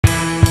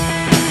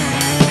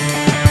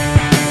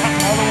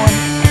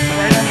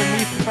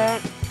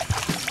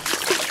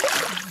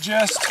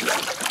just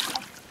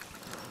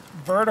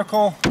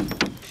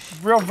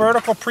real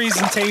vertical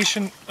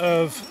presentation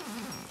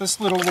of this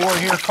little lure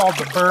here called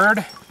the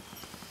bird.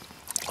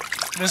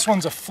 This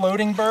one's a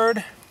floating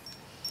bird.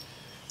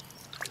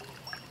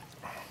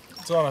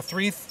 It's on a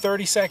 3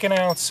 32nd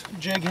ounce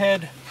jig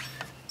head,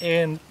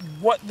 and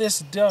what this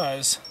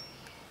does,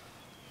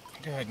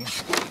 go ahead and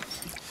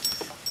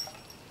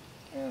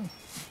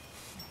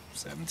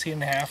 17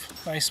 and a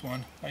half, nice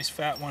one, nice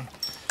fat one.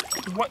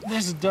 What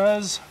this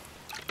does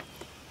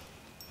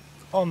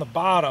on the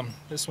bottom,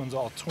 this one's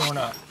all torn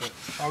up, but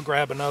I'll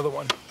grab another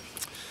one,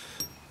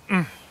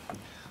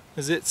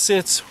 is it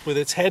sits with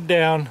its head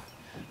down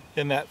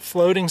and that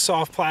floating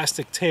soft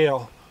plastic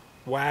tail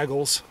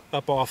waggles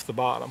up off the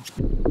bottom.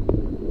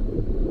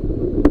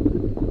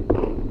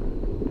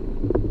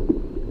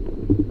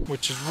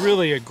 Which is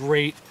really a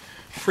great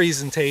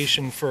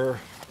presentation for,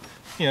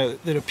 you know,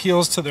 that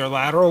appeals to their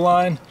lateral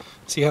line.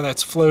 See how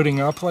that's floating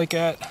up like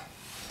that?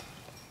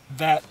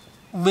 That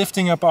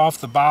lifting up off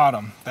the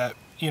bottom, that,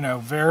 you know,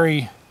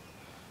 very,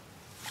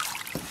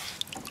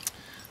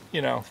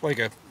 you know, like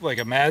a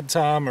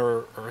madtom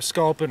or a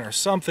sculpin or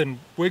something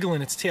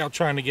wiggling its tail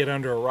trying to get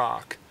under a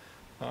rock.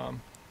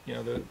 You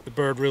know, the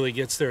bird really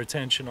gets their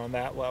attention on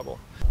that level.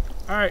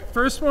 All right,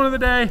 first one of the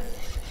day.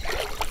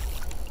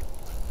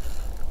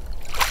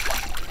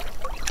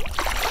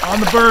 On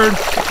the bird.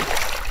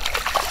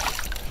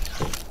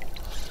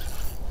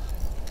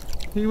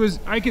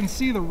 I can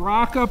see the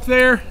rock up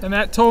there, and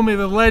that told me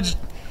the ledge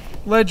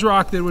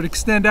rock that would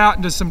extend out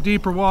into some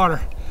deeper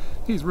water.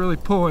 He's really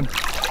pulling.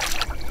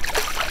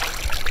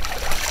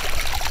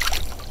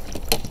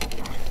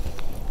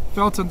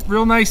 Felt a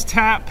real nice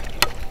tap,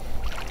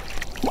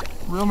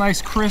 real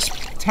nice crisp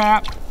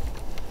tap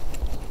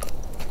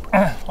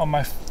on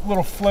my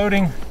little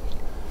floating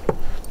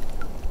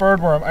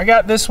birdworm. I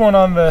got this one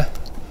on the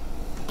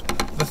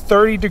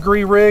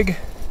 30-degree rig.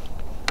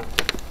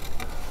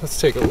 Let's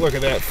take a look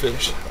at that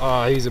fish.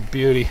 Oh, he's a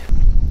beauty.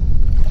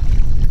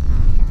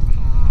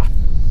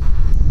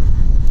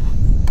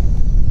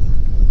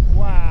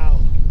 Wow,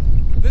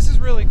 this is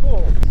really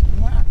cool.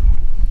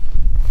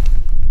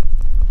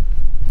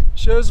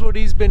 Shows what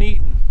he's been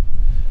eating.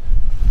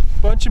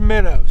 Bunch of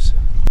minnows.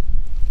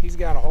 He's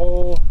got a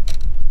whole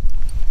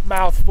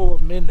mouthful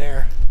of them in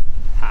there.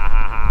 Ha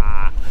ha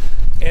ha.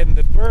 And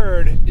the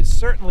bird is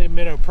certainly a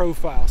minnow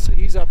profile, so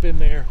he's up in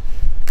there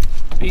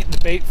eating the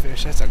bait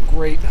fish. That's a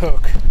great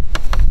hook.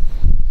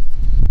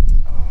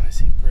 Oh, is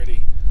he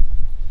pretty?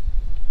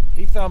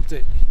 He thumped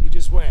it. He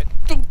just went.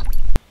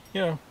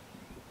 You know,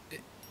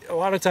 a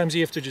lot of times you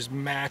have to just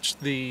match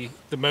the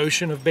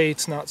motion of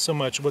baits, not so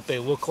much what they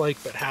look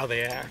like, but how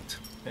they act.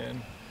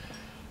 And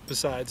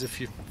besides,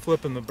 if you're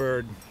flipping the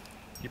bird,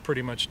 you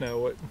pretty much know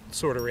what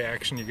sort of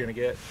reaction you're going to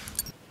get.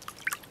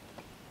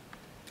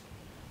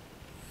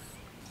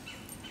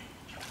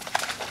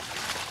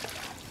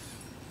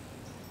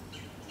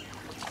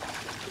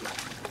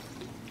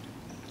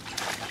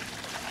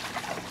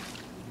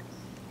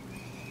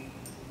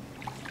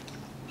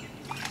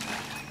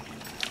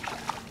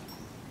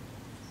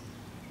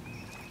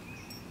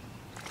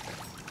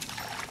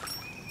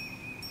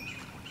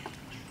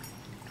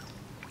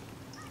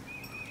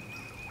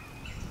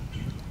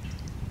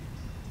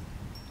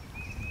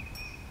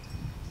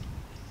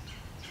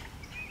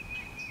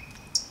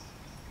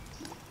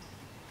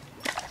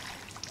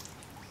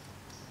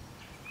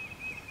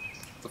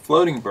 The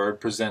floating bird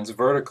presents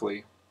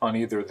vertically on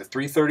either the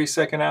 3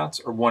 32nd ounce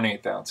or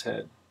 1/8 ounce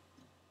head.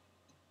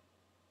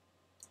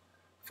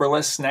 For a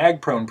less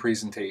snag-prone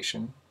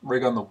presentation,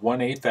 rig on the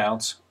 1/8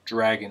 ounce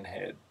dragon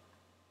head.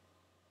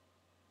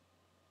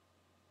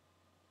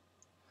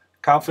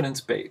 Confidence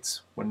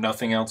Baits, when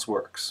nothing else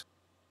works.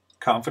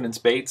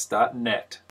 confidencebaits.net